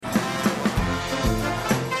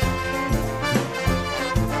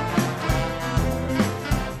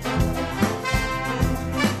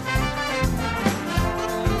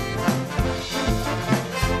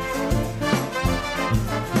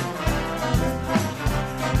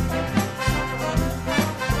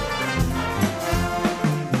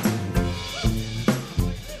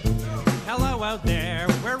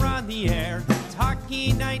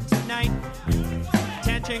hockey night tonight.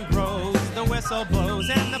 Tension grows, the whistle blows,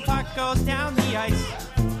 and the puck goes down the ice.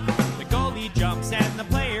 The goalie jumps and the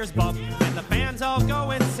players bump, and the fans all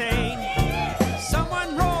go insane.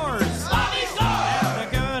 Someone roars, Bobby scores! At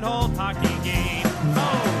the good old hockey game.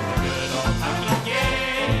 Oh, the good old hockey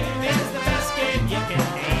game is the best game you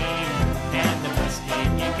can name. And the best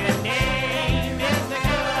game you can name is the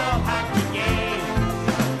good old hockey game.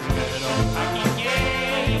 The good old hockey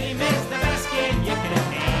game is the best game you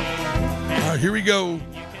can name. All right, here we go.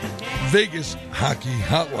 Vegas Hockey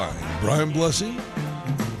Hotline. Brian Blessing,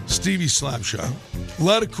 Stevie Slapshot. A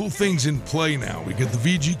lot of cool things in play now. We got the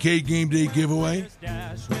VGK Game Day giveaway.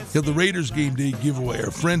 Got the Raiders Game Day giveaway.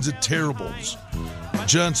 Our friends at Terribles.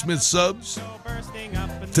 John Smith subs.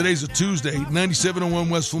 Today's a Tuesday. 9701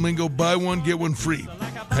 West Flamingo. Buy one, get one free.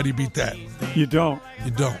 How do you beat that? You don't.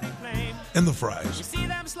 You don't. And the fries.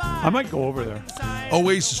 I might go over there.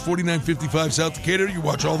 Oasis 4955 South Decatur. You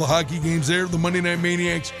watch all the hockey games there. The Monday Night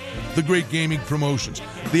Maniacs. The great gaming promotions.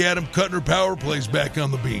 The Adam Kuttner Power Play's back on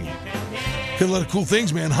the beam. Got a lot of cool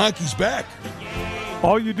things, man. Hockey's back.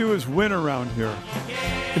 All you do is win around here. You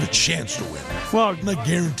have a chance to win. Well, I'm not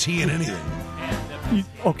guaranteeing anything.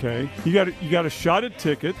 Okay. You got a shot at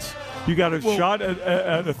tickets. You got a shot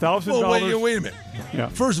at $1,000. Well, wait a minute. Yeah.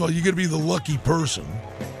 First of all, you got to be the lucky person.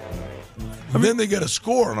 Then they got a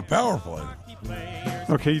score on a power play.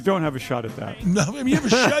 Okay, you don't have a shot at that. No, I mean, you have a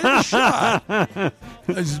shot. You have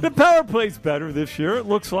a shot. The power play's better this year, it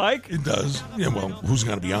looks like. It does. Yeah, well, who's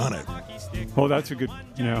going to be on it? Oh, that's a good,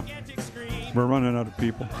 yeah. We're running out of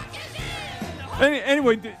people.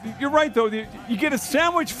 Anyway, you're right, though. You get a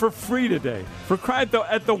sandwich for free today. At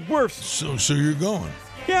the worst. So you're going?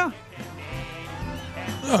 Yeah.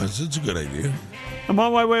 Oh, it's a good idea. I'm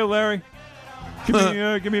on my way, Larry.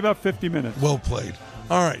 Give me about 50 minutes. Well played.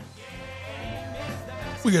 All right.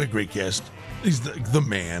 We got a great guest. He's the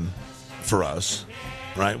man for us,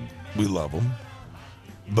 right? We love him.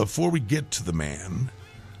 Before we get to the man,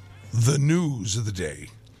 the news of the day.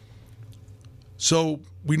 So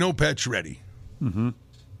we know Pacioretty. Mm-hmm.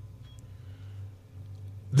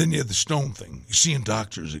 Then you have the Stone thing. You're seeing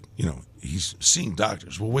doctors. He's seeing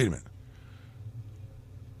doctors. Well, wait a minute.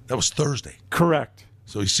 That was Thursday. Correct.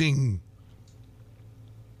 So he's seeing,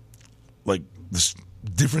 like,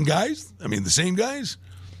 different guys? I mean, the same guys?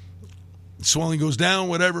 Swelling goes down,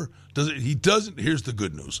 whatever. He doesn't. Here's the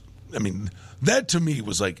good news. I mean, that to me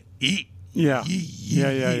was like, yeah,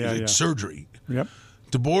 surgery. Yep.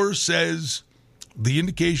 DeBoer says the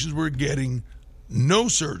indications we're getting, no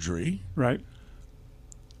surgery. Right.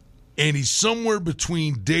 And he's somewhere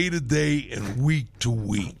between day to day and week to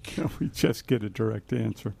week. We just get a direct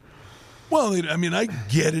answer. Well, I mean, I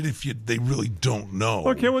get it if they really don't know.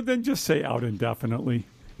 Okay, well, then just say out indefinitely.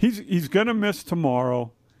 He's going to miss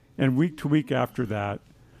tomorrow and week to week after that.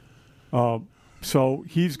 So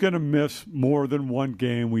he's going to miss more than one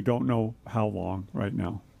game. We don't know how long right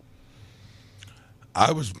now.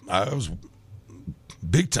 I was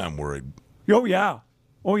big time worried. Oh, yeah.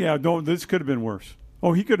 No, this could have been worse.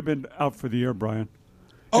 Oh, he could have been out for the year, Brian.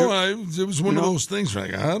 It was one of those things.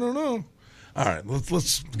 Like, I don't know. All right,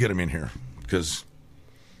 let's get him in here because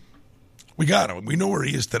we got him. We know where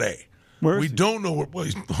he is today. Where is he? Don't know where. Well,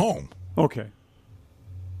 he's home. Okay.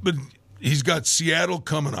 But he's got Seattle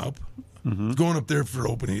coming up. Mm-hmm. Going up there for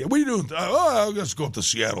opening day. What are you doing? I'll just go up to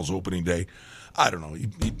Seattle's opening day. I don't know.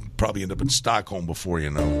 He'd probably end up in Stockholm before you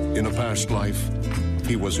know. In a past life,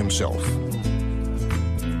 he was himself.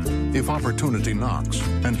 If opportunity knocks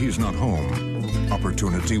and he's not home,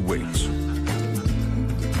 opportunity waits.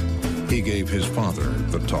 He gave his father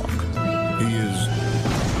the talk. He is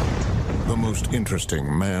the most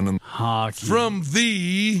interesting man in hockey. From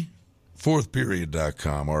the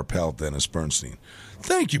fourthperiod.com, our pal Dennis Bernstein.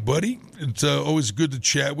 Thank you, buddy. It's always good to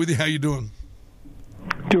chat with you. How you doing?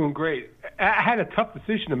 Doing great. I had a tough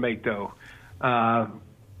decision to make, though,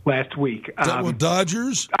 last week.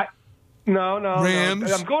 Dodgers? No.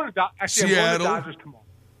 Rams? I'm going to Seattle? I'm going to Dodgers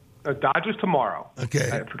tomorrow. Dodgers tomorrow. Okay.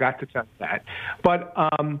 I forgot to tell you that. But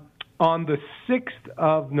on the 6th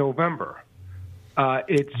of November,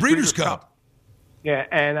 it's Breeders' Cup. Yeah,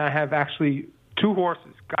 and I have actually two horses.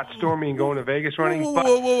 Got Stormy and going to Vegas running.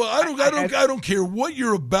 Whoa. I don't care what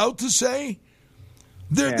you're about to say.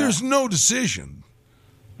 There's no decision.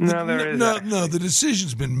 No, there is. No, the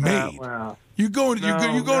decision's been made. You're going to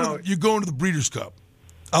the Breeders' Cup.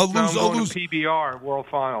 I'll lose PBR World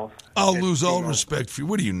Finals. I'll lose all respect for you.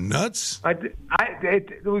 What are you, nuts?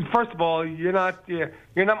 First of all, you're not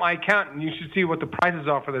my accountant. You should see what the prices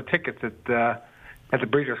are for the tickets at the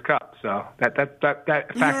Breeders' Cup. so that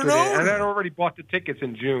factored in. And I'd already bought the tickets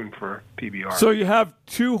in June for PBR. So you have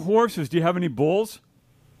 2 horses. Do you have any bulls?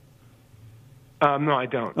 No, I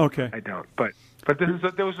don't. Okay, I don't. But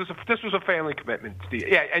this was a family commitment, Steve.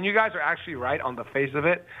 Yeah, and you guys are actually right on the face of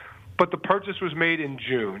it. But the purchase was made in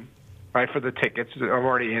June, right, for the tickets. I'm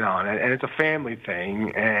already in on it, and it's a family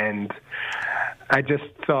thing. And I just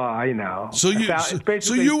saw, So you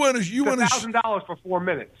want to $1,000 for 4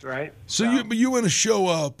 minutes, right? So you want to show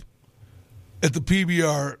up at the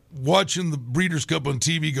PBR watching the Breeders' Cup on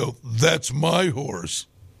TV? Go, that's my horse.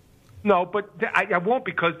 No, but I won't,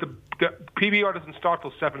 because the PBR doesn't start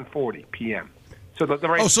till 7:40 p.m. So the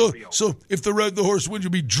race. So if the horse wins,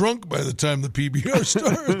 you'll be drunk by the time the PBR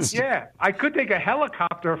starts. Yeah, I could take a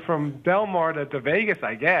helicopter from Del Mar to Vegas,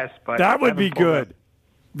 I guess. But that would be good.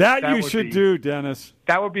 That you should do, Dennis.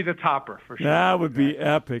 That would be the topper for sure. That would be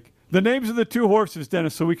epic. The names of the 2 horses,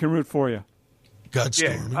 Dennis, so we can root for you. Got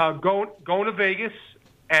Stormy. Yeah, going to Vegas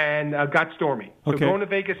and Got Stormy. So Okay. Going to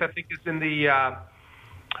Vegas, I think, is in the.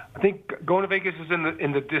 I think Going to Vegas is in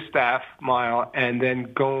the Distaff mile, and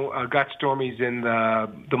then Got Stormy's in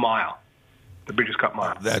the mile, the Breeders' Cup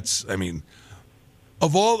mile. The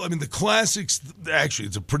classics. Actually,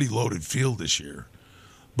 it's a pretty loaded field this year,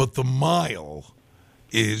 but the mile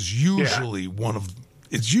is usually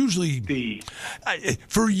It's usually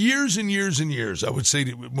for years and years and years. I would say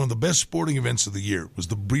one of the best sporting events of the year was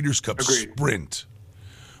the Breeders' Cup Sprint,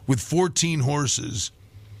 with 14 horses.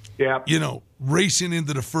 Yeah, racing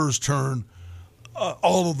into the first turn,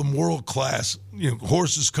 all of them world class.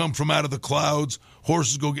 Horses come from out of the clouds.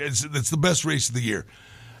 Horses go get. It's the best race of the year.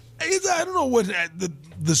 I don't know what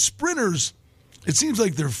the sprinters. It seems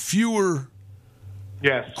like there are fewer.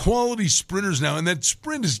 Yes. Quality sprinters now, and that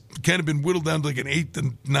sprint has kind of been whittled down to like an 8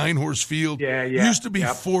 to 9 horse field. Yeah. Used to be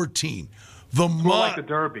 14. More like the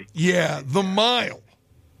Derby. Yeah, the mile.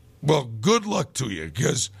 Well, good luck to you,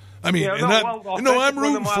 because. I'm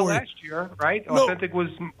rooting for you. Last year, right? No. Authentic was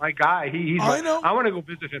my guy. I know. I want to go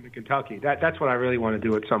visit him in Kentucky. That's what I really want to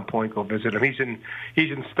do at some point. Go visit him.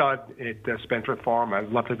 He's in stud at Spencer Farm.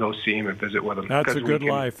 I'd love to go see him and visit with him. That's a good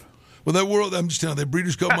life. Well, that world, I'm just telling you, that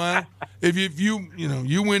Breeders' Cup mile. if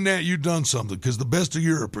you win that, you've done something, because the best of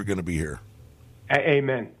Europe are going to be here.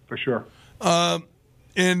 Amen, for sure.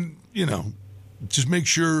 And just make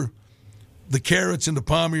sure the carrots in the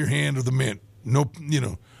palm of your hand are the mint. No,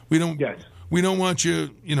 We don't. Yes. We don't want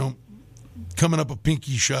you, coming up a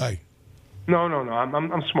pinky shy. No.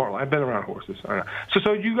 I'm smart. I've been around horses.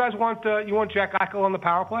 So you guys want Jack Eichel on the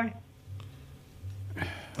power play?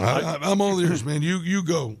 I'm all ears, man. You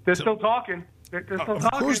go. They're still talking. They're still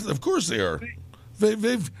talking. Of course they are.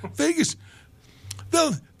 Vegas.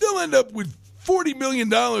 They'll end up with $40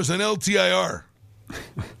 million on LTIR.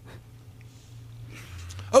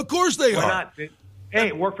 Of course they are. Why not? Hey,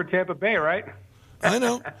 it worked for Tampa Bay, right? I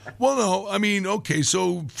know. Well, no. I mean, okay,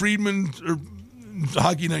 so Friedman, or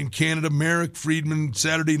Hockey Night in Canada, Merrick Friedman,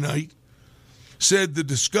 Saturday night, said the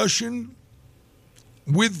discussion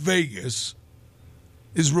with Vegas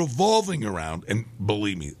is revolving around, and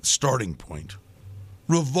believe me, starting point,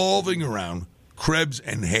 revolving around Krebs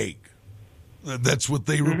and Haig. That's what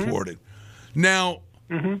they reported. Now,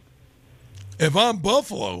 if I'm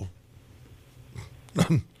Buffalo,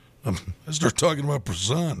 I start talking about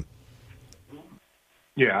Prasan.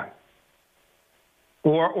 Yeah.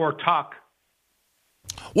 Or Tuck.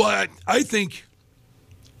 Well, I think.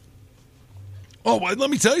 Oh, well, let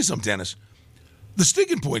me tell you something, Dennis. The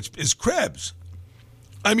sticking point is Krebs.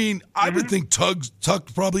 I mean, I would think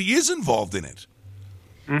Tuck probably is involved in it.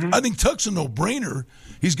 I think Tuck's a no-brainer.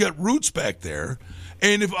 He's got roots back there,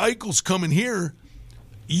 and if Eichel's coming here,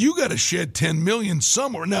 you got to shed $10 million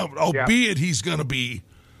somewhere. Now, albeit he's going to be,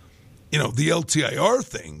 the LTIR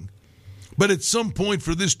thing. But at some point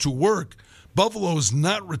for this to work, Buffalo is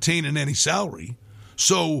not retaining any salary.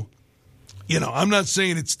 So, I'm not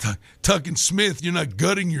saying it's Tuck and Smith. You're not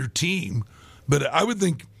gutting your team. But I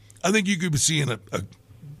think you could be seeing a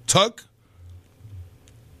Tuck,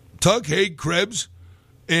 Haig, Krebs,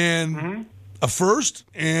 and a first,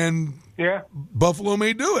 and Buffalo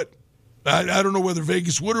may do it. I don't know whether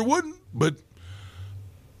Vegas would or wouldn't, but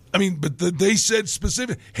they said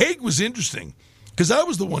specific. Haig was interesting. Because I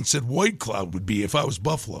was the one said White Cloud would be, if I was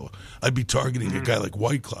Buffalo, I'd be targeting a guy like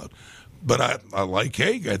White Cloud. But I like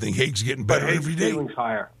Haig. I think Haig's getting better every day. Haig's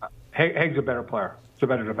higher. Haig's a better player. He's a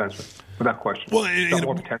better defenseman, without question. Well, he's got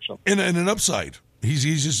more potential. And an upside. He's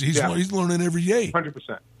learning every day.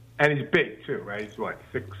 100%. And he's big, too, right? He's, 6'5",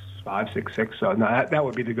 6'6". So that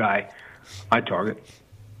would be the guy I'd target.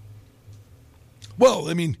 Well,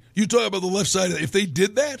 I mean, you talk about the left side. If they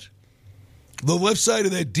did that, the left side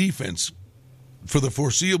of that defense for the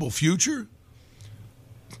foreseeable future,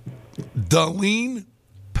 Dahlin,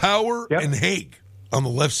 Power, and Haig on the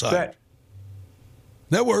left side. Set.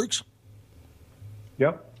 That works.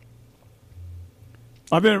 Yep.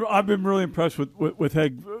 I've been really impressed with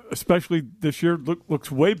Haig, especially this year.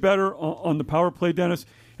 Looks way better on the power play, Dennis.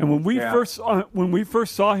 And when we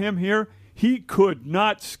first saw him here, he could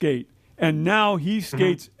not skate, and now he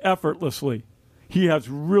skates effortlessly. He has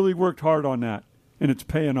really worked hard on that, and it's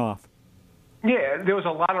paying off. Yeah, there was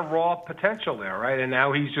a lot of raw potential there, right? And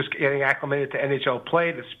now he's just getting acclimated to NHL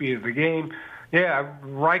play, the speed of the game. Yeah, I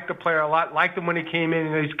like the player a lot. Liked him when he came in.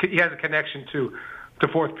 And he has a connection to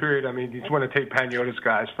fourth period. I mean, he's one of Tate Pagnotta's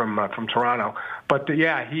guys from Toronto. But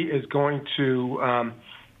yeah, he is going to.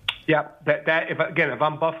 If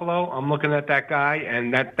I'm Buffalo, I'm looking at that guy,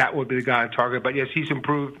 and that would be the guy on target. But yes, he's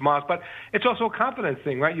improved, Moss. But it's also a confidence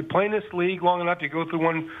thing, right? You play in this league long enough, you go through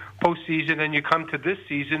one postseason, and you come to this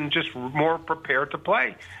season just more prepared to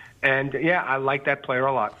play. And yeah, I like that player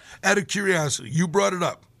a lot. Out of curiosity, you brought it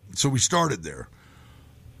up, so we started there.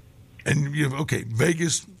 And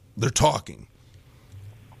Vegas, they're talking.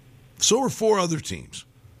 So are 4 other teams,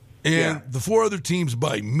 and the 4 other teams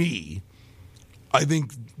by me. I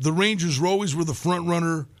think the Rangers always were the front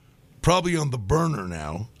runner, probably on the burner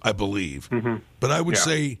now, I believe. Mm-hmm. But I would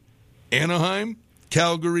say Anaheim,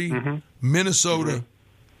 Calgary, Minnesota,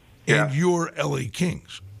 and your LA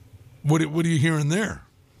Kings. What are you hearing there?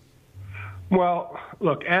 Well,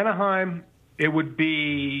 look, Anaheim, it would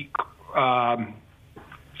be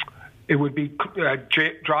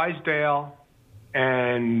Drysdale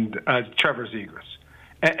and Trevor Zegras.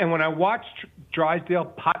 And when I watched Drysdale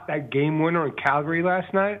pot that game winner in Calgary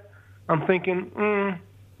last night, I'm thinking,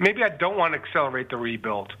 maybe I don't want to accelerate the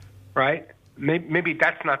rebuild, right? Maybe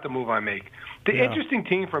that's not the move I make. The interesting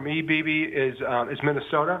team for me, BB, is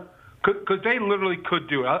Minnesota, because they literally could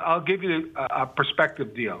do it. I'll give you a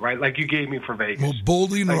perspective deal, right? Like you gave me for Vegas. Well,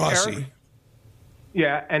 Boldy and Rossi.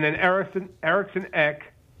 And then Eriksson, Ek,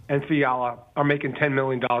 and Fiala are making $10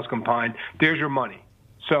 million combined. There's your money.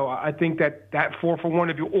 So I think that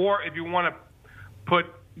 4-for-1, if you want to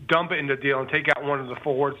dump it in the deal and take out one of the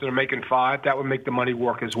forwards that are making 5, that would make the money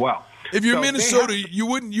work as well. If you're Minnesota, you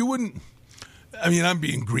wouldn't. I mean, I'm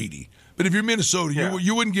being greedy, but if you're Minnesota,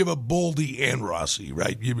 you wouldn't give up Boldy and Rossi,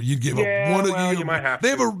 right? You'd give up one of them. You might have they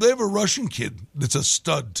have a Russian kid that's a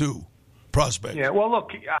stud too, prospect. Yeah. Well,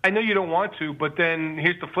 look, I know you don't want to, but then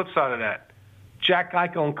here's the flip side of that: Jack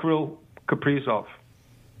Eichel and Kirill Kaprizov.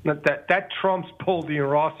 That trumps Boldy and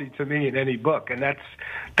Rossi to me in any book, and that's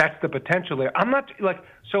the potential there. I'm not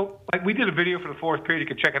we did a video for the fourth period. You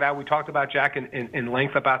can check it out. We talked about Jack in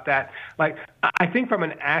length about that. Like, I think from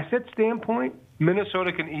an asset standpoint,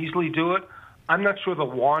 Minnesota can easily do it. I'm not sure the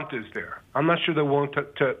want is there. I'm not sure they're willing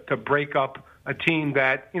to break up a team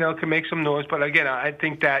that can make some noise. But again, I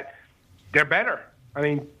think that they're better. I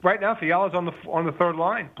mean, right now Fiala's on the third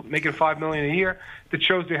line, making $5 million a year. That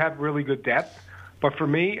shows they have really good depth. But for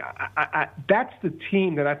me, that's the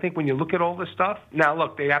team that I think when you look at all this stuff. Now,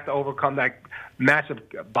 look, they have to overcome that massive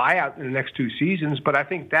buyout in the next 2 seasons. But I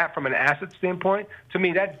think that from an asset standpoint, to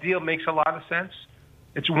me, that deal makes a lot of sense.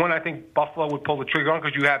 It's one I think Buffalo would pull the trigger on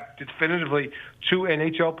because you have definitively 2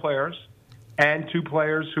 NHL players and 2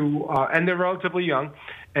 players who, and they're relatively young,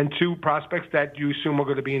 and 2 prospects that you assume are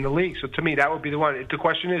going to be in the league. So to me, that would be the one. The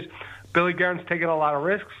question is, Billy Guerin's taking a lot of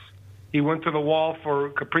risks. He went to the wall for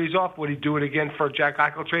Kaprizov. Would he do it again for Jack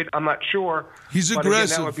Eichel trade? I'm not sure. He's but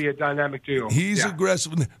aggressive. Again, that would be a dynamic deal. He's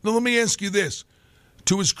aggressive. Now, let me ask you this.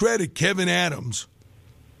 To his credit, Kevin Adams,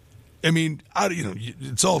 I mean,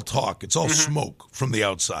 it's all talk. It's all smoke from the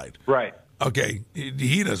outside. Right. Okay.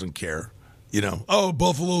 He doesn't care.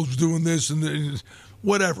 Buffalo's doing this and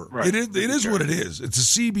whatever. Right. It is what it is. It's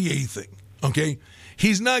a CBA thing. Okay.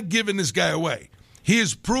 He's not giving this guy away. He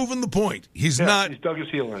has proven the point. He's not. He's dug his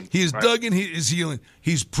heel in. He has dug in his heel in.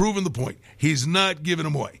 He's proven the point. He's not giving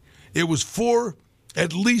him away. It was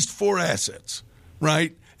at least 4 assets,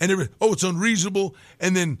 right? And it's unreasonable.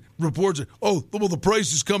 And then reports, the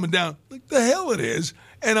price is coming down. Like the hell it is.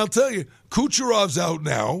 And I'll tell you, Kucherov's out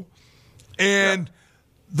now. And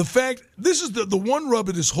the fact, this is the one rub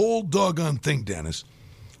of this whole doggone thing, Dennis,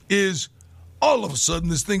 is all of a sudden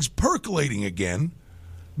this thing's percolating again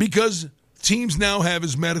because teams now have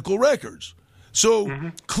his medical records.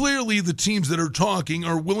 So clearly the teams that are talking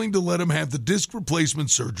are willing to let him have the disc replacement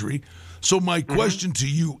surgery. So my question to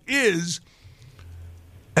you is,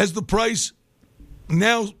 has the price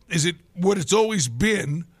now, is it what it's always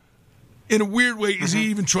been? In a weird way, is he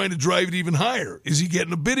even trying to drive it even higher? Is he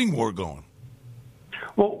getting a bidding war going?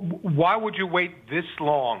 Well, why would you wait this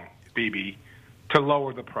long, BB, to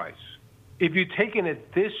lower the price? if you've taken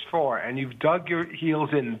it this far and you've dug your heels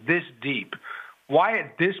in this deep, why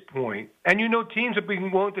at this point, and you know teams are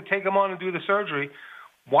being willing to take them on and do the surgery,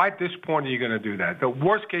 why at this point are you going to do that? The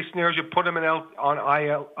worst case scenario is you put them on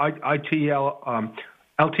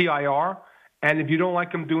LTIR, and if you don't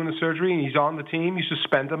like him doing the surgery and he's on the team, you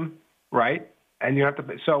suspend him, right? And you have to.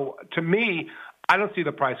 So to me, I don't see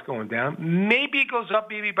the price going down. Maybe it goes up,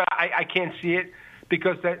 maybe, but I can't see it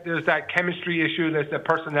because there's that chemistry issue, there's that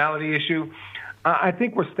personality issue. I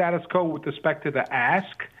think we're status quo with respect to the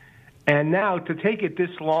ask. And now to take it this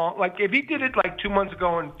long, like if he did it like 2 months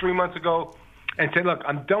ago and 3 months ago and say, look,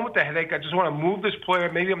 I'm done with the headache. I just want to move this player.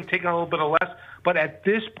 Maybe I'm taking a little bit of less. But at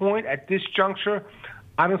this point, at this juncture,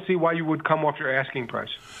 I don't see why you would come off your asking price.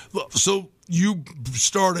 So you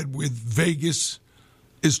started with Vegas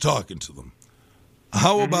is talking to them.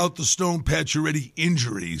 How about the Stone Pacioretty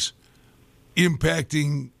injuries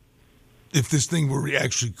impacting if this thing were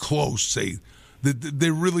actually close, say, that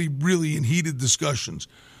they're really, really in heated discussions?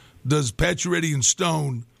 Does Pacioretty and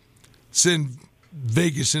Stone send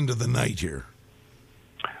Vegas into the night here?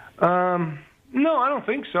 No, I don't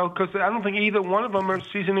think so, because I don't think either one of them are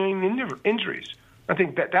season-ending injuries. I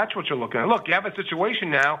think that's what you're looking at. Look, you have a situation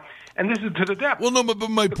now, and this is to the depth. Well, no, but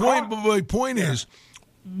my point is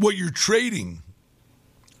what you're trading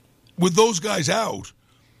with those guys out,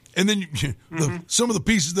 and then some of the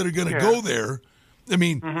pieces that are going to go there. I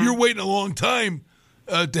mean, you're waiting a long time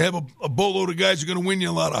to have a boatload of guys who are going to win you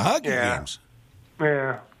a lot of hockey games.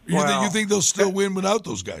 Yeah. You think they'll still win without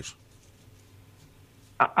those guys?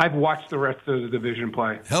 I've watched the rest of the division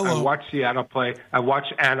play. Hello. I watched Seattle play. I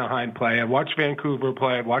watched Anaheim play. I watched Vancouver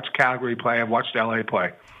play. I watched Calgary play. I watched LA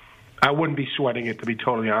play. I wouldn't be sweating it, to be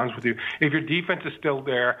totally honest with you. If your defense is still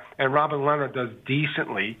there and Robin Leonard does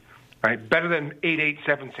decently, right, better than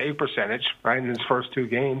 8.87 save percentage, right, in his first 2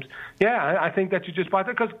 games, I think that you just buy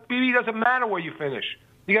that because it doesn't matter where you finish.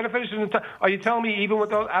 You got to finish in the top. Are you telling me even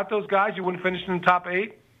without those guys, you wouldn't finish in the top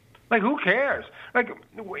 8? Like, who cares? Like,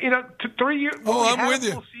 3 years. Oh, I'm with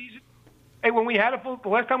you. Season, hey, when we had the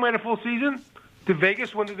last time we had a full season, did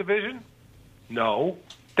Vegas win the division? No,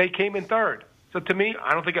 they came in third. So to me,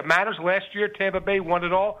 I don't think it matters. Last year, Tampa Bay won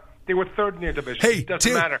it all. They were third in their division. Hey, it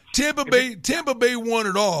doesn't matter. Tampa Bay won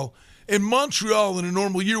it all, and Montreal in a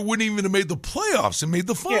normal year wouldn't even have made the playoffs and made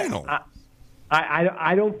the final. Yeah,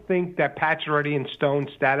 I don't think that Pacioretty and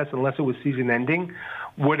Stone's status, unless it was season ending,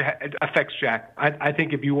 would affect Jack. I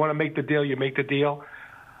think if you want to make the deal, you make the deal.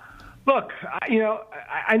 Look,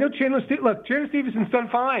 I know Chandler Stevenson's done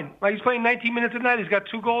fine. Like, he's playing 19 minutes a night. He's got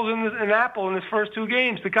 2 goals in Apple in his first 2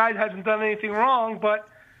 games. The guy hasn't done anything wrong, but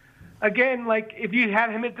again, like, if you had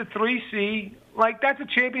him at the 3C, like, that's a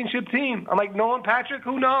championship team. I'm like, Nolan Patrick,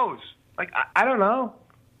 who knows? Like, I don't know.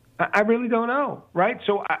 I really don't know, right?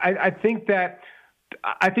 So I think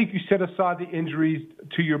you set aside the injuries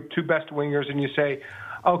to your 2 best wingers and you say,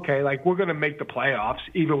 okay, like, we're going to make the playoffs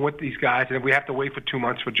even with these guys, and if we have to wait for 2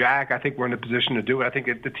 months for Jack, I think we're in a position to do it. I think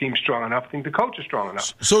the team's strong enough. I think the coach is strong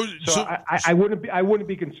enough. So I wouldn't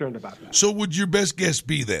be concerned about that. So would your best guess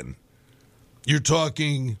be then? You're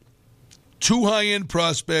talking 2 high-end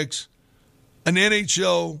prospects, an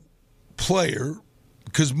NHL player,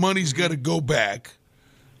 because money's got to go back,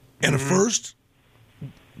 and a first?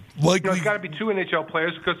 Likely. It's got to be 2 NHL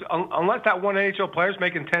players because unless that one NHL player is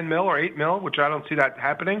making $10 million or $8 million, which I don't see that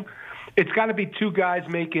happening, it's got to be 2 guys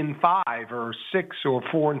making 5 or 6 or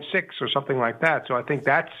 4 and 6 or something like that. So I think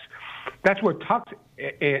that's where Tuck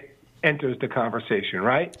enters the conversation,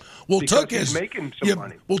 right? Well, because Tuck is making some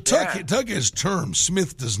money. Well, Tuck has terms.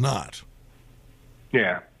 Smith does not.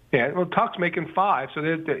 Yeah. Well, Tuck's making 5, so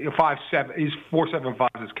they're 5.7. He's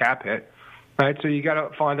 4.75 is cap hit, right? So you got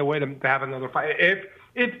to find a way to have another 5.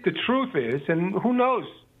 If the truth is, and who knows,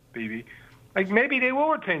 BB, like, maybe they will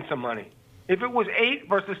retain some money. If it was 8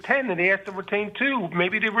 versus 10, then they have to retain 2.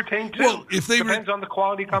 Maybe they retain 2. Well, if they depends on the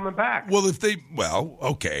quality coming back. Well,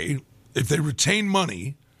 okay. If they retain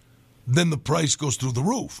money, then the price goes through the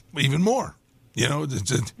roof even more. We'll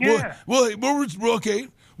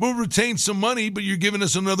retain some money, but you're giving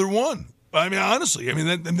us another one. I mean, honestly,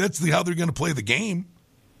 that's how they're going to play the game.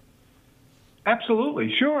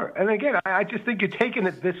 Absolutely, sure. And again, I just think you're taking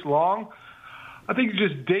it this long. I think you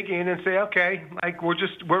just dig in and say, okay, like,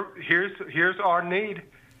 here's our need,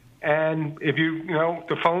 and if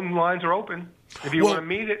the phone lines are open. If you want to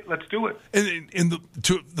meet it, let's do it. And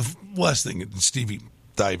the last thing, Stevie,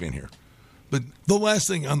 dive in here, but the last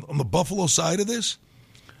thing on the Buffalo side of this,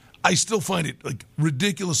 I still find it like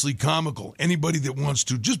ridiculously comical. Anybody that wants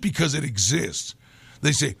to, just because it exists,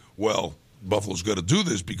 they say, well, Buffalo's got to do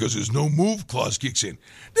this because there's no move clause kicks in.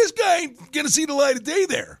 This guy ain't going to see the light of day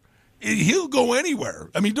there. he'll go anywhere.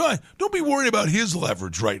 I mean, don't be worried about his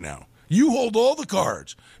leverage right now. You hold all the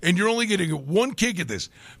cards, and you're only going to get one kick at this,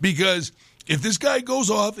 because if this guy goes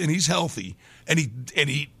off and he's healthy and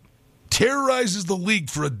he terrorizes the league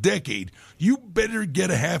for a decade, you better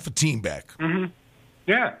get a half a team back. Mm-hmm.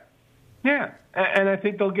 Yeah, and I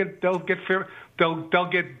think they'll get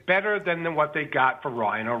better than what they got for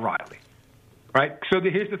Ryan O'Reilly, right? So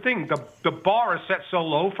here's the thing: the bar is set so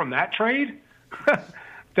low from that trade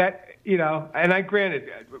that and I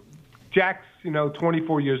granted, Jack's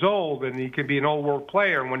 24 years old and he can be an old world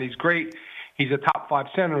player, and when he's great, he's a top 5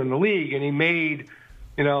 center in the league, and he made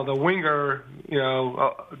the winger, he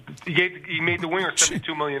made the winger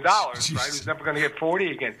 $72 million, right? He's never going to get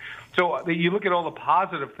 40 again. So you look at all the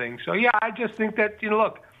positive things. So, yeah, I just think that,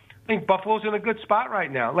 look, I think Buffalo's in a good spot right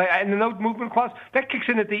now. And the no movement clause, that kicks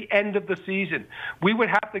in at the end of the season. We would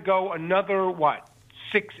have to go another,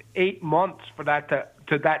 6-8 months for that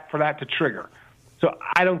to trigger. So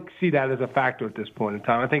I don't see that as a factor at this point in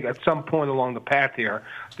time. I think at some point along the path here,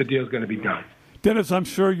 the deal's going to be done. Dennis, I'm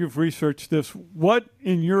sure you've researched this. What,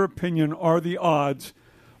 in your opinion, are the odds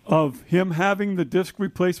of him having the disc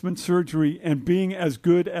replacement surgery and being as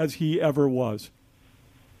good as he ever was?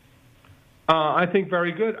 I think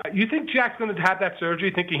very good. You think Jack's going to have that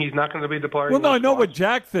surgery thinking he's not going to be the player? Well, no, I know what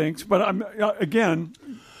Jack thinks, but again,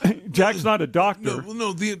 Jack's not a doctor.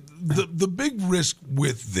 No, the big risk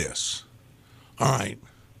with this, all right,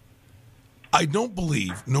 I don't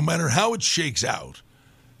believe, no matter how it shakes out,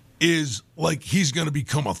 is like he's going to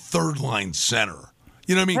become a third-line center.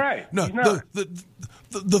 You know what I mean? Right. No,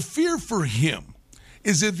 the fear for him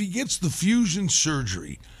is if he gets the fusion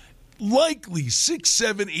surgery, likely 6,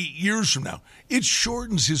 7, 8 years from now, it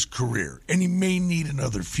shortens his career, and he may need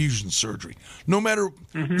another fusion surgery. No matter,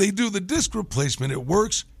 they do the disc replacement, it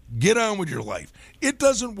works, get on with your life. It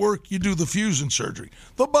doesn't work, you do the fusion surgery.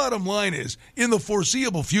 The bottom line is, in the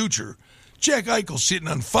foreseeable future, Jack Eichel's sitting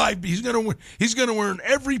on $5. He's going to earn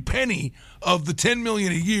every penny of the $10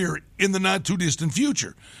 million a year in the not too distant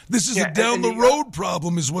future. This is a down the road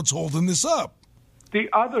problem, is what's holding this up. The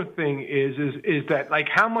other thing is that, like,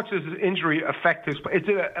 how much does his injury affect his play? Is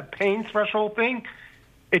it a pain threshold thing?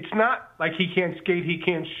 It's not like he can't skate, he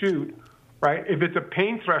can't shoot, right? If it's a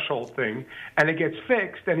pain threshold thing and it gets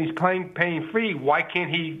fixed and he's playing pain-free, why can't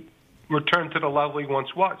he return to the level he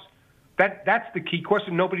once was? That's the key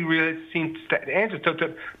question. Nobody really seems to answer. So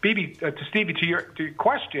to Stevie, to your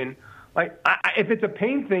question, like, if it's a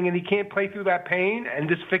pain thing and he can't play through that pain and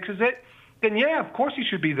this fixes it, then yeah, of course he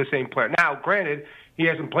should be the same player. Now, granted, he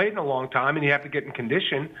hasn't played in a long time and you have to get in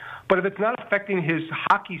condition. But if it's not affecting his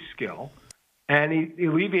hockey skill and he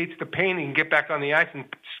alleviates the pain and can get back on the ice and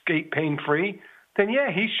skate pain-free, then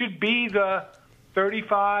yeah, he should be the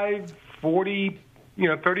 35, 40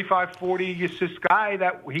 assist guy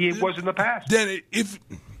that he was in the past. Then if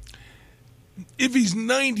he's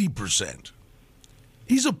 90%,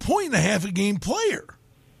 he's a point and a half a game player.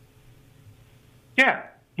 Yeah.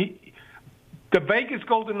 The Vegas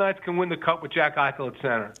Golden Knights can win the Cup with Jack Eichel at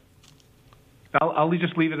center. I'll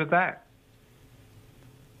just leave it at that.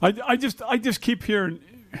 I just keep hearing,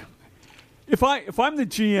 if I'm the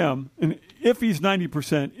GM and if he's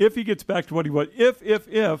 90%, if he gets back to what he was, if,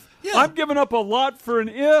 yeah. I'm giving up a lot for an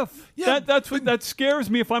if. Yeah, that scares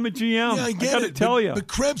me if I'm a GM. Yeah, I got to tell you. But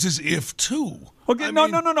Krebs is if too. Okay, no.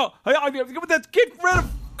 Get rid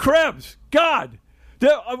of Krebs. God.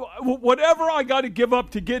 Whatever I got to give up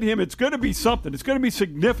to get him, it's going to be something. It's going to be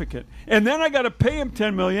significant. And then I got to pay him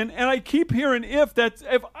 $10 million. And I keep hearing if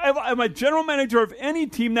I'm a general manager of any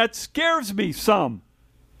team, that scares me some.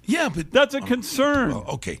 Yeah, but that's a concern. Well,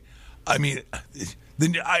 okay, I mean,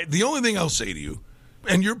 the only thing I'll say to you,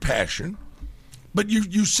 and your passion, but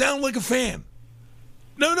you sound like a fan.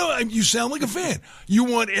 No, you sound like a fan. You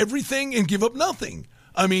want everything and give up nothing.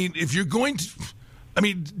 I mean, if you're going to.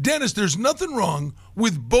 Dennis, there's nothing wrong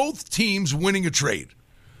with both teams winning a trade.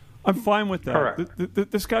 I'm fine with that.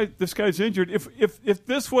 Correct. This guy's injured. If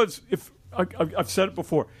this was, I've said it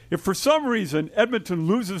before, if for some reason Edmonton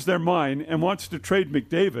loses their mind and wants to trade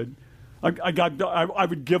McDavid, I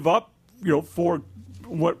would give up 5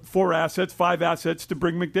 assets to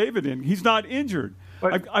bring McDavid in. He's not injured.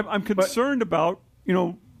 I'm concerned about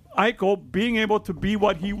Eichel being able to be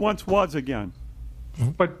what he once was again.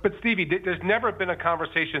 But Stevie, there's never been a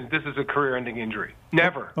conversation. This is a career-ending injury.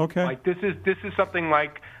 Never. Okay. Like this is something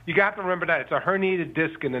like you got to remember that it's a herniated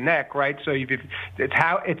disc in the neck, right? So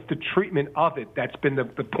it's the treatment of it that's been the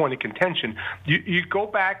point of contention. You go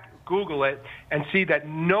back, Google it, and see that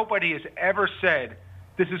nobody has ever said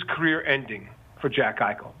this is career-ending for Jack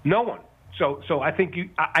Eichel. No one. So I think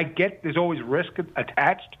I get there's always risk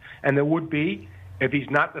attached, and there would be. if he's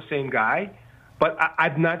not the same guy. But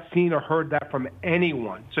I've not seen or heard that from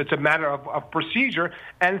anyone. So it's a matter of procedure,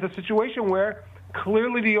 and it's a situation where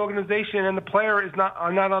clearly the organization and the player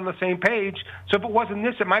are not on the same page. So if it wasn't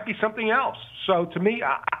this, it might be something else. So to me,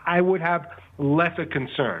 I would have less a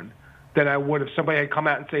concern than I would if somebody had come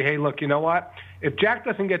out and say, hey, look, you know what? If Jack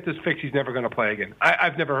doesn't get this fixed, he's never going to play again.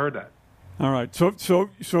 I've never heard that. All right. So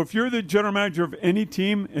if you're the general manager of any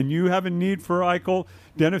team and you have a need for Eichel,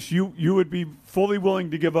 Dennis, you would be fully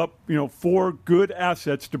willing to give up, 4 good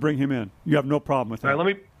assets to bring him in. You have no problem with that. All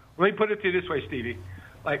right, let me put it to you this way, Stevie.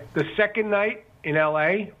 Like the second night in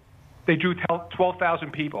L.A., they drew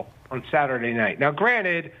 12,000 people on Saturday night. Now,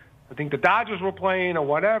 granted, I think the Dodgers were playing or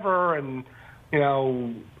whatever, and they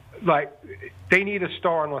need a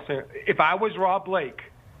star in Los Angeles. If I was Rob Blake,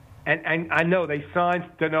 and I know they signed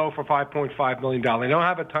Dano for $5.5 million. They don't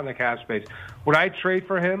have a ton of cap space. Would I trade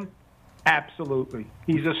for him? Absolutely.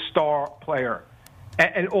 He's a star player.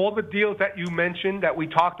 And all the deals that you mentioned that we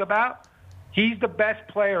talked about, he's the best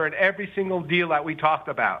player in every single deal that we talked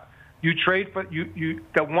about. You trade for you.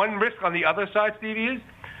 The one risk on the other side, Stevie, is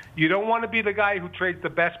you don't want to be the guy who trades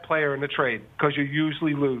the best player in the trade because you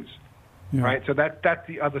usually lose. Yeah. Right? So that's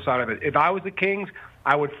the other side of it. If I was the Kings,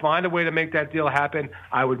 I would find a way to make that deal happen.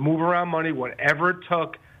 I would move around money, whatever it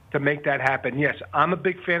took to make that happen. Yes, I'm a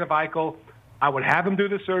big fan of Eichel. I would have him do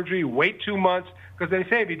the surgery, wait 2 months, because they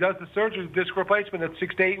say if he does the surgery, disc replacement, it's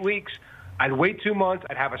 6 to 8 weeks. I'd wait 2 months.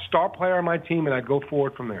 I'd have a star player on my team, and I'd go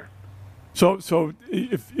forward from there. So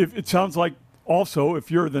if it sounds like also if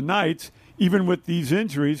you're the Knights, even with these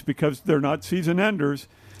injuries, because they're not season enders,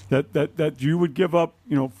 that you would give up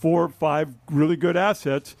 4 or 5 really good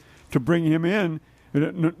assets to bring him in,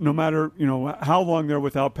 no matter how long they're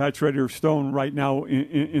without Pacioretty or Stone right now.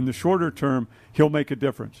 In the shorter term, he'll make a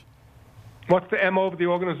difference. What's the MO of the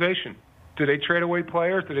organization? Do they trade away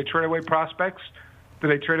players? Do they trade away prospects? Do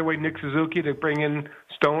they trade away Nick Suzuki to bring in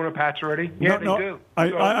Stone or Pacioretty? Yeah, they do.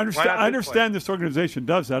 I understand this organization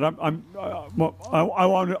does that.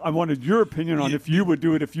 I wanted your opinion on if you would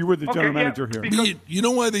do it if you were the general manager here. Because, you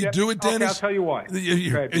know why they do it, Dennis? I'll tell you why.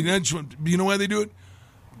 You know why they do it?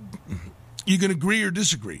 You can agree or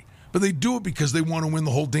disagree, but they do it because they want to win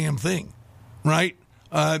the whole damn thing, right?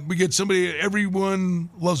 We get everyone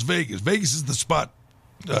loves Vegas. Vegas is the spot.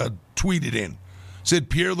 Tweeted in.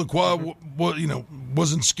 Said Pierre Lacroix,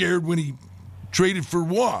 wasn't scared when he traded for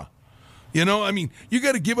Roy. You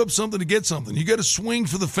got to give up something to get something. You got to swing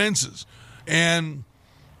for the fences. And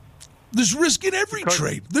there's risk in every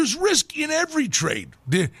trade. There's risk in every trade.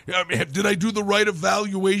 Did I do the right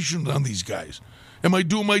evaluation on these guys? Am I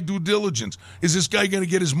doing my due diligence? Is this guy going to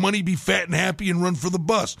get his money, be fat and happy, and run for the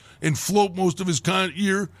bus and float most of his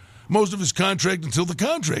contract until the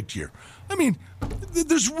contract year?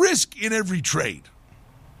 There's risk in every trade.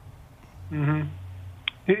 Mm-hmm.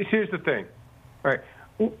 Here's the thing, right?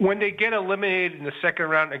 When they get eliminated in the second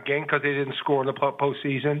round again because they didn't score in the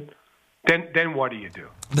postseason, then what do you do?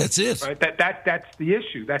 That's it. Right? That's the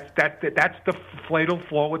issue. That's the fatal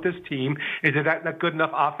flaw with this team. Is that not good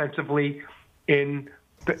enough offensively in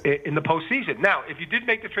the postseason? Now, if you did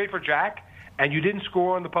make the trade for Jack and you didn't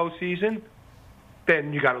score in the postseason,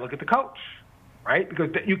 then you got to look at the coach. Right? Because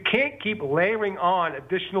you can't keep layering on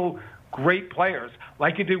additional great players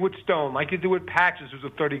like you did with Stone, like you did with Patches, who's a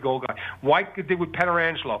 30-goal guy, like you did with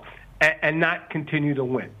Pietrangelo, and not continue to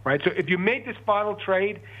win. Right? So if you made this final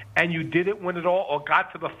trade and you didn't win it all or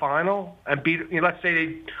got to the final and beat, let's say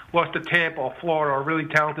they lost to Tampa or Florida or a really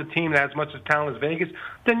talented team that has as much as talent as Vegas,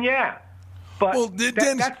 then yeah. But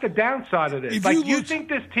that's the downside of this. You think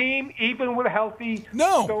this team, even with a healthy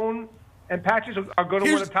Stone and Patches are going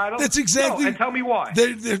to win a title? That's exactly. No, and tell me why.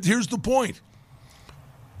 Here's the point.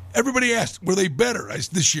 Everybody asked, were they better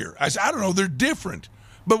this year? I said, I don't know. They're different.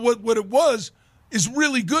 But what it was is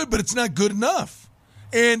really good, but it's not good enough.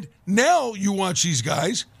 And now you watch these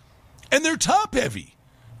guys, and they're top-heavy.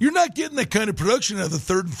 You're not getting that kind of production out of the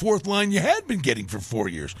third and fourth line you had been getting for 4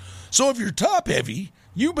 years. So if you're top-heavy,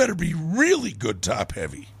 you better be really good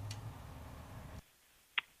top-heavy.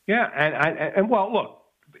 Yeah, and well, look.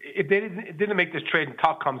 If they didn't make this trade and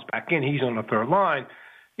Tuck comes back in, he's on the third line.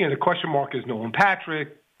 The question mark is Nolan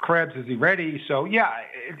Patrick. Krebs, is he ready? So, yeah,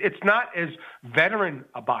 it's not as veteran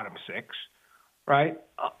a bottom six, right?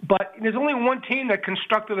 But there's only one team that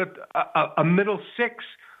constructed a middle six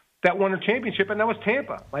that won a championship, and that was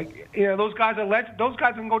Tampa. Those guys are those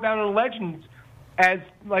guys can go down in legends as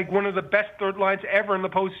one of the best third lines ever in the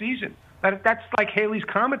postseason. That's like Haley's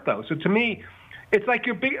Comet, though. So to me, it's like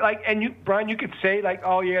you're big, and you, Brian, you could say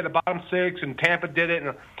oh yeah, the bottom six and Tampa did it.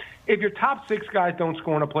 And if your top 6 guys don't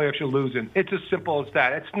score in the playoffs, you're losing. It's as simple as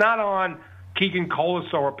that. It's not on Keegan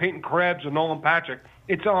Colaso or Peyton Krebs or Nolan Patrick.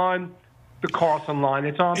 It's on the Carlson line.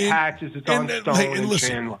 It's on Patches. It's on Stone and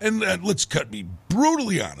Chandler. And let's be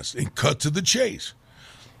brutally honest and cut to the chase.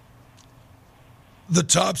 The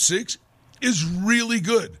top 6 is really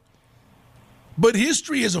good. But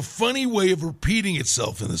history has a funny way of repeating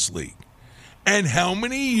itself in this league. And how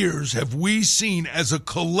many years have we seen as a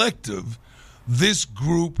collective this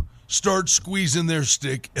group start squeezing their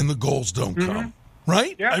stick and the goals don't come?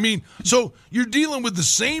 Right? Yeah. I mean, so you're dealing with the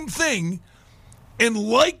same thing and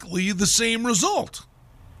likely the same result.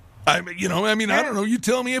 I don't know. You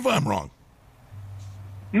tell me if I'm wrong.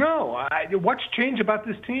 No. What's changed about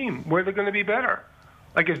this team? Where they're going to be better?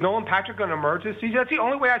 Like, is Nolan Patrick going to emerge this season? That's the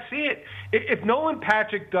only way I see it. If Nolan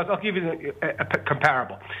Patrick does, I'll give you a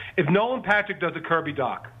comparable. If Nolan Patrick does a Kirby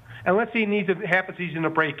Doc, and let's say he needs half a season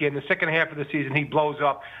to break in, the second half of the season he blows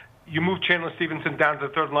up, you move Chandler Stevenson down to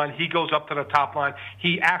the third line, he goes up to the top line,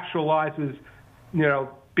 he actualizes,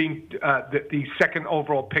 being the second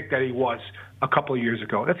overall pick that he was a couple of years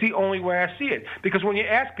ago. That's the only way I see it. Because when you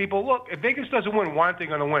ask people, look, if Vegas doesn't win, why aren't they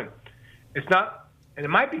going to win? It's not. And it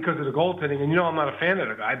might be because of the goaltending, and I'm not a fan of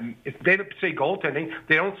the guy. If they don't say goaltending,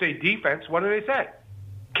 they don't say defense, what do they say?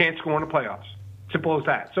 Can't score in the playoffs. Simple as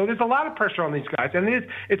that. So there's a lot of pressure on these guys, and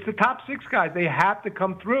it's the top 6 guys. They have to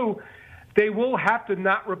come through. They will have to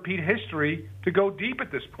not repeat history to go deep at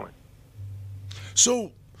this point.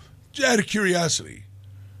 So, out of curiosity,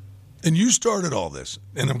 and you started all this,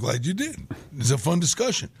 and I'm glad you did. It's a fun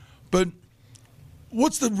discussion. But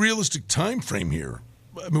what's the realistic time frame here?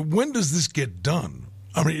 I mean, when does this get done?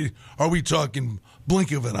 I mean, are we talking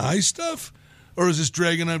blink of an eye stuff? Or is this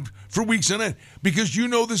dragging on for weeks on end? Because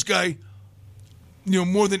this guy,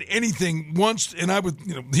 more than anything,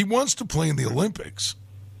 he wants to play in the Olympics.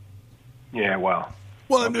 Yeah, well,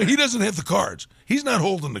 I mean, he doesn't have the cards. He's not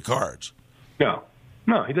holding the cards. No,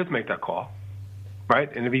 he doesn't make that call,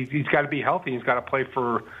 right? And if he's got to be healthy. He's got to play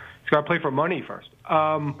for money first.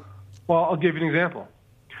 Well, I'll give you an example.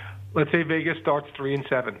 Let's say Vegas starts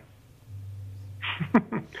 3-7.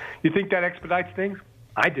 You think that expedites things?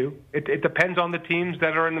 I do. It depends on the teams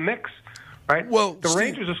that are in the mix, right? Well, the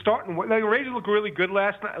Rangers are starting. The Rangers look really good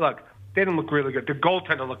last night. Look, they didn't look really good. The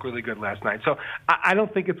goaltender looked really good last night. So I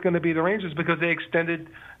don't think it's going to be the Rangers because they extended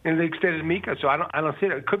Mika. So I don't see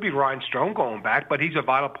it. It could be Ryan Strome going back, but he's a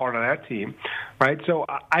vital part of that team, right? So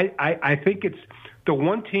I think it's the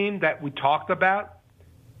one team that we talked about.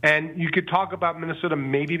 And you could talk about Minnesota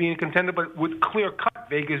maybe being a contender, but with clear cut,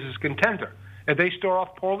 Vegas is contender. If they start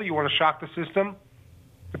off poorly, you want to shock the system,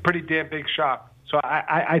 a pretty damn big shock. So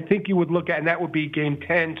I think you would look at, and that would be Game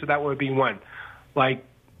 10, so that would be when? Like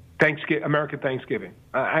American Thanksgiving.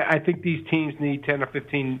 I think these teams need 10 or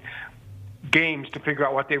 15 games to figure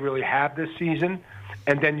out what they really have this season,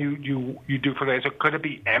 and then you do from there. So could it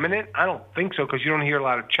be imminent? I don't think so because you don't hear a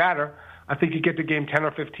lot of chatter. I think you get to game 10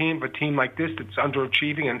 or 15 of a team like this that's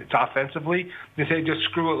underachieving and it's offensively. They say, just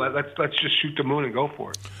screw it. Let's just shoot the moon and go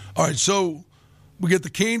for it. All right, so we get the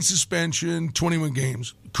Kane suspension, 21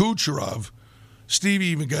 games. Kucherov, Stevie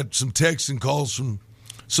even got some texts and calls from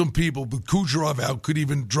some people, but Kucherov out could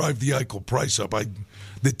even drive the Eichel price up.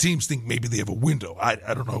 The teams think maybe they have a window. I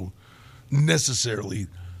don't know necessarily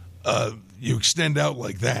you extend out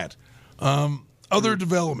like that. Other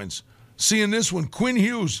developments. Seeing this one, Quinn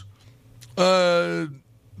Hughes. Quinn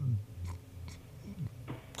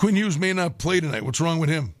Hughes may not play tonight. What's wrong with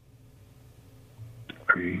him?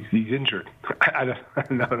 He's injured. I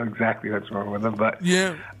don't know exactly what's wrong with him, but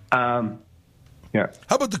yeah. Yeah.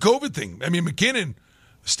 How about the COVID thing? I mean, McKinnon,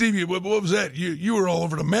 Stevie, what was that? You were all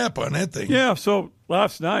over the map on that thing. Yeah. So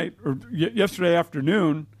last night or yesterday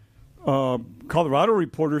afternoon, Colorado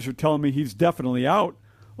reporters are telling me he's definitely out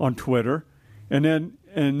on Twitter, and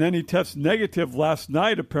then he tests negative last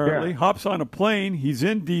night, apparently. Yeah. Hops on a plane. He's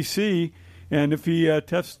in D.C., and if he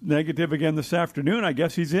tests negative again this afternoon, I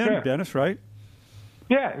guess he's in, Dennis, right?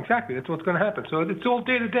 Yeah, exactly. That's what's going to happen. So it's all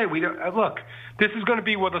day to day. Look, this is going to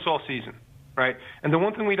be with us all season, right? And the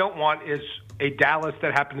one thing we don't want is a Dallas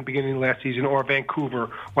that happened at the beginning of last season or Vancouver,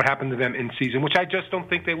 what happened to them in season, which I just don't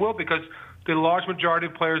think they will because the large majority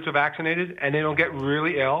of players are vaccinated and they don't get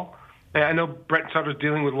really ill. I know Brett Sutter's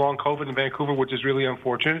dealing with long COVID in Vancouver, which is really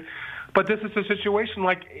unfortunate. But this is a situation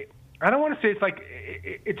like, I don't want to say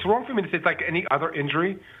it's wrong for me to say it's like any other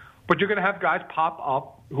injury, but you're going to have guys pop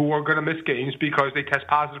up who are going to miss games because they test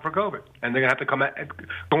positive for COVID. And they're going to have to come out,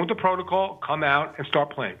 go into protocol, come out, and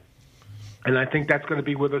start playing. And I think that's going to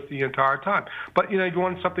be with us the entire time. But, if you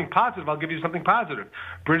want something positive, I'll give you something positive.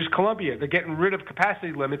 British Columbia, they're getting rid of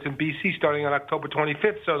capacity limits in BC starting on October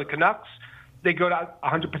 25th. So the Canucks, they go to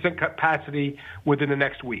 100% capacity within the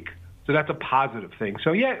next week. So that's a positive thing.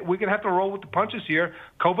 So, yeah, we're going to have to roll with the punches here.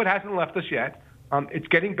 COVID hasn't left us yet. It's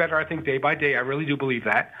getting better, I think, day by day. I really do believe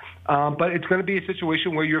that. But it's going to be a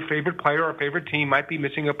situation where your favorite player or favorite team might be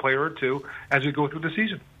missing a player or two as we go through the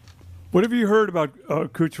season. What have you heard about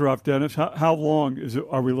Kucherov, Dennis? How long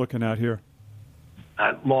are we looking at here?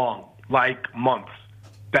 Long, like months.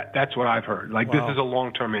 That's what I've heard. Like, wow. This is a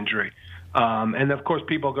long-term injury. And, of course,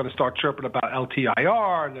 people are going to start chirping about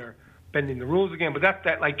LTIR, and they're bending the rules again. But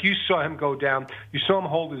that like you saw him go down. You saw him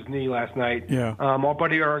hold his knee last night. Yeah. Our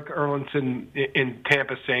buddy Eric Erlinson in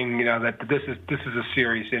Tampa saying, that this is a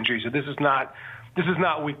serious injury. So this is not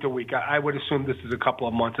week to week. I would assume this is a couple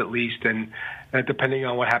of months at least, and depending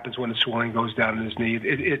on what happens when the swelling goes down in his knee,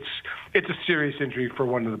 it's a serious injury for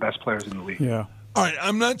one of the best players in the league. Yeah. All right,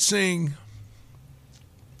 I'm not saying.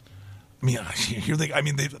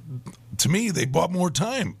 To me, they bought more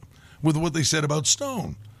time with what they said about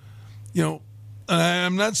Stone.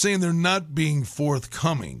 I'm not saying they're not being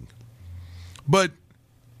forthcoming, but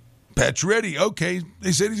Pacioretty, okay,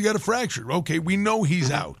 they said he's got a fracture. Okay, we know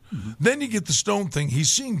he's out. Mm-hmm. Then you get the Stone thing.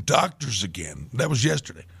 He's seeing doctors again. That was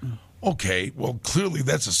yesterday. Okay, well, clearly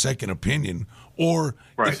that's a second opinion. Or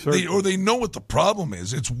right. They know what the problem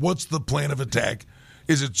is. It's what's the plan of attack?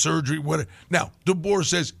 Is it surgery? What? Now, DeBoer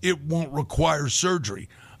says it won't require surgery.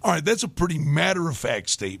 All right, that's a pretty matter-of-fact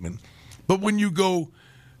statement. But when you go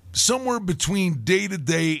somewhere between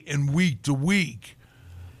day-to-day and week-to-week,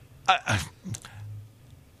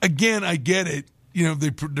 again, I get it.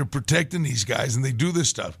 They're protecting these guys, and they do this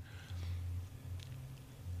stuff.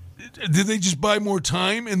 Did they just buy more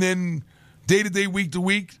time, and then day-to-day,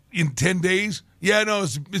 week-to-week in 10 days? Yeah, no,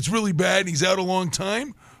 it's really bad, and he's out a long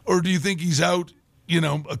time? Or do you think he's out,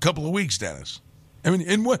 a couple of weeks, Dennis? I mean,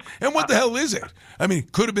 and what the hell is it? I mean,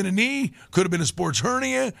 could have been a knee, could have been a sports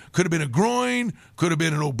hernia, could have been a groin, could have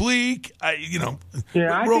been an oblique. I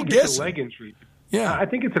think it's a leg injury. Yeah, I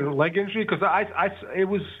think it's a leg injury because I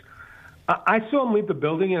saw him leave the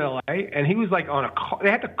building in LA, and he was like on a car.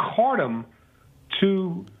 They had to cart him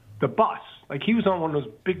to the bus. Like he was on one of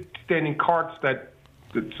those big standing carts that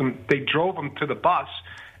they drove him to the bus,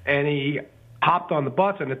 and he hopped on the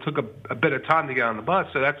bus, and it took a bit of time to get on the bus.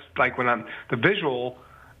 So that's like the visual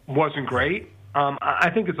wasn't great.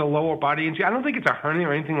 I think it's a lower body injury. I don't think it's a hernia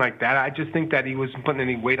or anything like that. I just think that he wasn't putting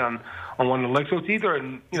any weight on one of the legs. So it's either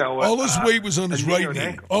all his weight was on his right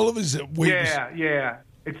knee. All of his weight. Yeah.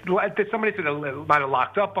 It's somebody said it might have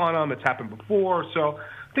locked up on him. It's happened before. So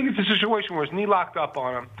I think it's a situation where his knee locked up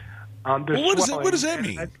on him. What does that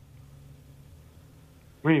mean?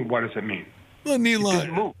 What does it mean? The knee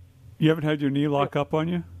lock. You haven't had your knee lock up on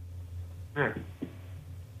you? Yeah.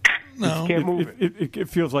 No. You can't move it. It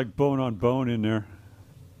feels like bone on bone in there.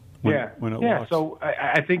 When it locks. So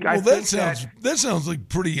I think that sounds like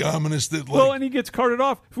pretty ominous. And he gets carted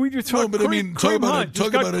off. We just talk about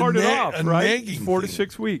a nagging 4 to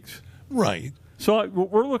 6 weeks. Right. So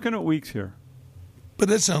we're looking at weeks here. But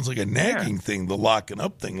that sounds like a nagging thing, the locking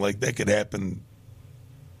up thing. Like that could happen.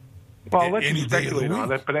 Well, let's speculate on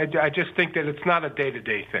that, but I just think that it's not a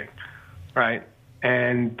day-to-day thing, right?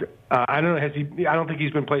 And I don't know. I don't think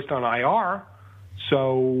he's been placed on IR.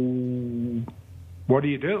 So what do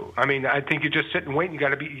you do? I mean, I think you just sit and wait. And you got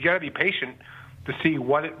to be patient to see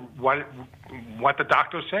what the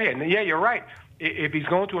doctors say. And yeah, you're right. If he's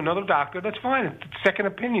going to another doctor, that's fine. It's a second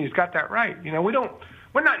opinion. He's got that right.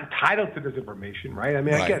 We're not entitled to this information, right? I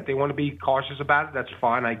mean, I get it. They want to be cautious about it. That's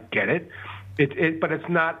fine. I get it. But it's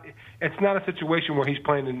not a situation where he's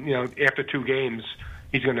playing. After 2 games,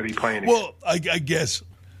 he's going to be playing again. Well, I guess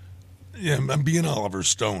I'm being Oliver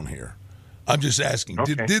Stone here. I'm just asking,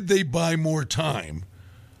 okay. did they buy more time?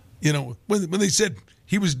 When they said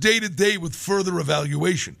he was day to day with further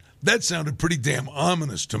evaluation, that sounded pretty damn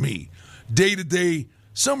ominous to me. Day to day,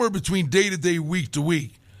 somewhere between day to day, week to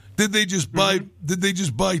week. Did they just buy? Mm-hmm. Did they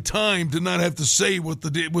just buy time to not have to say what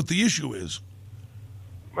the issue is?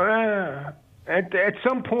 At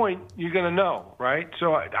some point, you're going to know, right?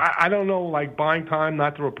 So I don't know, like buying time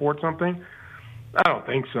not to report something. I don't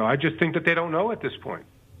think so. I just think that they don't know at this point,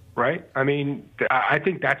 right? I mean, I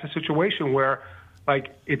think that's a situation where,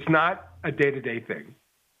 like, it's not a day-to-day thing,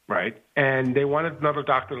 right? And they wanted another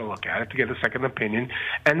doctor to look at it to get a second opinion,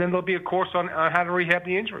 and then there'll be a course on how to rehab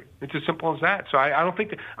the injury. It's as simple as that. So I don't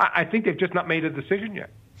think I think they've just not made a decision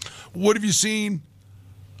yet. What have you seen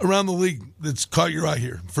around the league that's caught your eye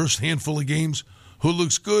here? First handful of games, who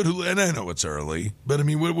looks good? And I know it's early, but I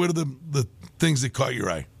mean, what are the things that caught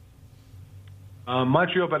your eye?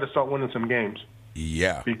 Montreal better start winning some games.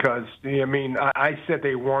 Yeah. Because, I said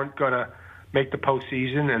they weren't going to make the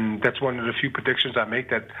postseason, and that's one of the few predictions I make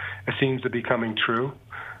that seems to be coming true.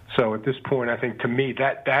 So at this point, I think to me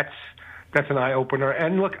that's an eye opener.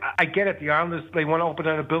 And look, I get it. The Islanders, they want to open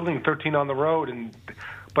in a building, 13 on the road,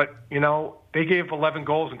 but they gave 11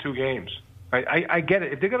 goals in 2 games. I get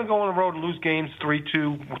it. If they're going to go on the road and lose games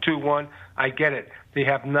 3-2, 2-1, I get it. They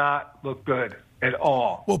have not looked good at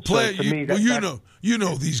all. Well, you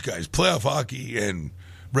know these guys. Playoff hockey and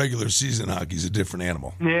regular season hockey is a different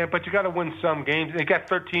animal. Yeah, but you got to win some games. They got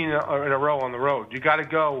 13 in a row on the road. You got to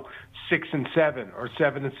go 6-7 or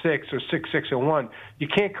 7-6 or 6-6-1. You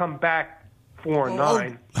can't come back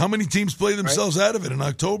 4-9. How many teams play themselves out of it in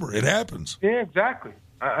October? It happens. Yeah, exactly.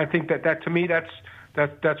 I think that to me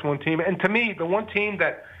that's one team. And to me, the one team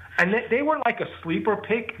that and they were like a sleeper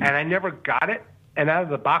pick, and I never got it. And out of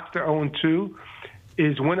the box, they're 0-2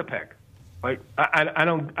 is Winnipeg. Like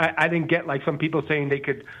I didn't get like some people saying they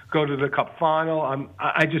could go to the Cup final.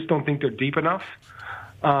 I just don't think they're deep enough.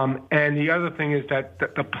 And the other thing is that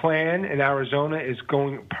the plan in Arizona is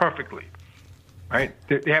going perfectly. Right?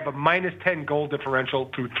 They have a -10 goal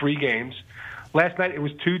differential through 3 games. Last night it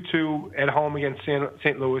was 2-2 at home against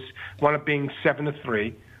St. Louis. Wound up being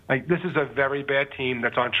 7-3. Like, this is a very bad team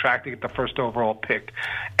that's on track to get the first overall pick.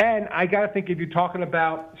 And I got to think, if you're talking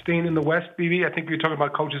about staying in the West, BB, I think you're talking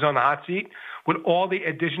about coaches on the hot seat. With all the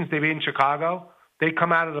additions they made in Chicago, they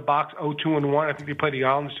come out of the box 0-2-1. I think they play the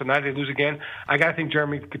Islanders tonight. They lose again. I got to think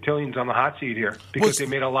Jeremy Cotillian's on the hot seat here because they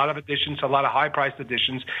made a lot of additions, a lot of high-priced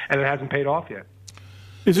additions, and it hasn't paid off yet.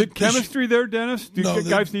 Is it chemistry there, Dennis? Do you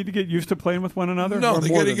guys need to get used to playing with one another? No, they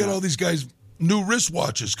got to get all these guys new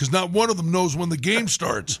wristwatches because not one of them knows when the game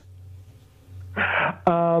starts.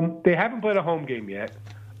 They haven't played a home game yet.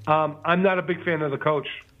 I'm not a big fan of the coach.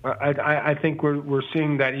 I think we're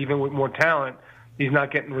seeing that even with more talent, he's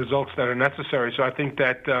not getting results that are necessary. So I think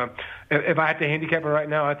that if I had to handicap it right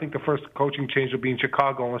now, I think the first coaching change will be in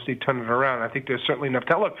Chicago unless they turn it around. I think there's certainly enough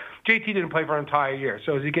talent. Look, JT didn't play for an entire year,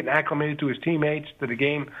 so is he getting acclimated to his teammates, to the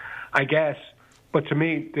game? I guess. But to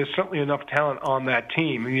me, there's certainly enough talent on that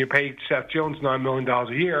team. And you pay Seth Jones $9 million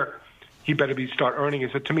a year, he better start earning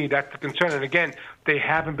it. So to me, that's the concern. And again, they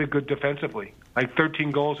haven't been good defensively. Like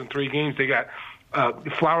 13 goals in 3 games. They got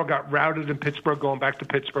Flower got routed in Pittsburgh, going back to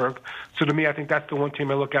Pittsburgh. So to me, I think that's the one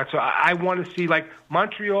team I look at. So I want to see, like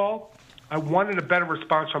Montreal, I wanted a better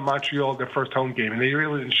response from Montreal their first home game, and they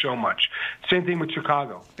really didn't show much. Same thing with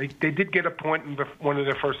Chicago. They did get a point in one of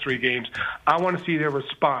their first 3 games. I want to see their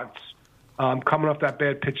response coming off that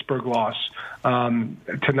bad Pittsburgh loss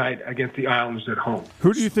tonight against the Islanders at home.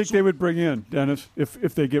 Who do you think they would bring in, Dennis,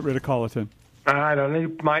 if they get rid of Colleton? I don't know.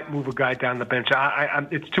 They might move a guy down the bench.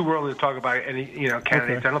 It's too early to talk about any candidates.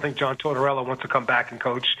 Okay. I don't think John Tortorella wants to come back and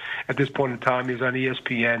coach at this point in time. He's on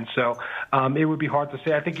ESPN, so it would be hard to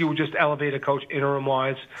say. I think you would just elevate a coach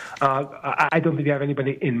interim-wise. I don't think you have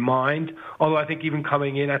anybody in mind, although I think even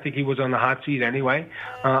coming in, I think he was on the hot seat anyway.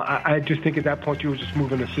 I just think at that point you would just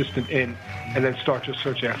move an assistant in and then start your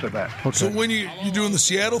search after that. Okay. So when you're doing the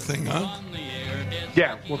Seattle thing, huh?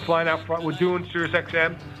 Yeah, we're flying out front. We're doing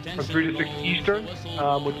SiriusXM from 3 to 6 Eastern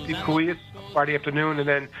with Steve Koulias Friday afternoon, and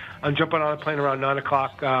then I'm jumping on a plane around 9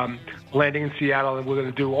 o'clock, landing in Seattle, and we're going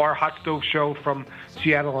to do our Hot Stove show from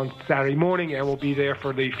Seattle on Saturday morning, and we'll be there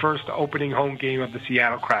for the first opening home game of the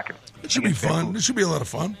Seattle Kraken. It should be fun. It should be a lot of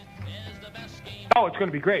fun. Oh, it's going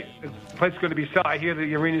to be great. The place is going to be I hear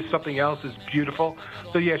the arena is something else. It's beautiful.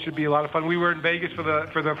 So, yeah, it should be a lot of fun. We were in Vegas for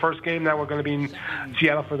the first game. Now we're going to be in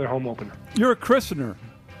Seattle for their home opener. You're a christener.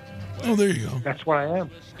 Oh, there you go. That's what I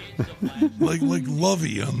am. like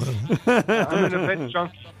Lovey on the... I'm an event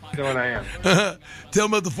junkie. That's what I am. Tell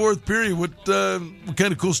them about the fourth period. What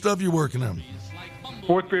kind of cool stuff you're working on?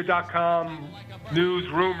 Fourthperiod.com, news,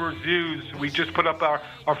 rumors, views. We just put up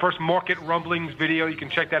our first Market Rumblings video. You can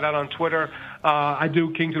check that out on Twitter. I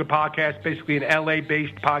do Kings of the Podcast, basically an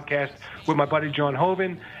LA-based podcast with my buddy John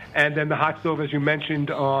Hoven. And then the Hot Stove, as you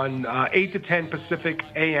mentioned, on 8 to 10 Pacific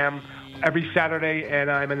a.m. every Saturday.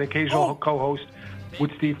 And I'm an occasional co-host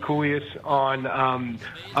with Steve Koulias on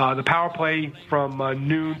the Power Play from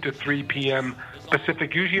noon to 3 p.m.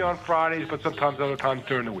 Pacific, usually on Fridays, but sometimes other times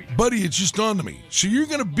during the week. Buddy, it's just dawned on me. So you're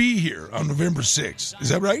going to be here on November 6th. Is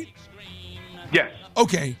that right? Yes.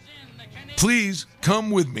 Okay. Please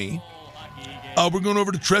come with me. We're going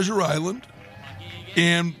over to Treasure Island,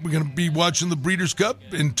 and we're going to be watching the Breeders' Cup,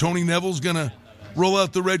 and Tony Neville's going to roll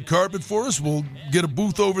out the red carpet for us. We'll get a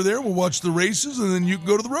booth over there. We'll watch the races, and then you can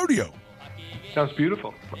go to the rodeo. Sounds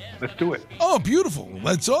beautiful. Let's do it. Oh, beautiful.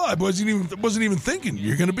 That's all. I wasn't even thinking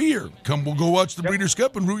you're going to be here. Come, we'll go watch the Breeders'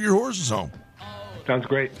 Cup and root your horses home. Sounds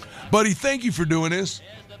great. Buddy, thank you for doing this.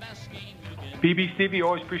 BB Stevie,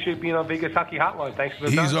 always appreciate being on Vegas Hockey Hotline. Thanks for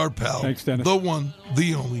the time. He's our pal. Thanks, Dennis. The one,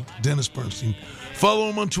 the only, Dennis Bernstein. Follow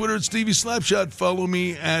him on Twitter at Stevie Slapshot. Follow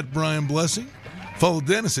me at Brian Blessing. Follow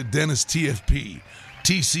Dennis at Dennis TFP.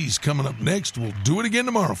 TC's coming up next. We'll do it again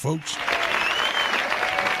tomorrow, folks.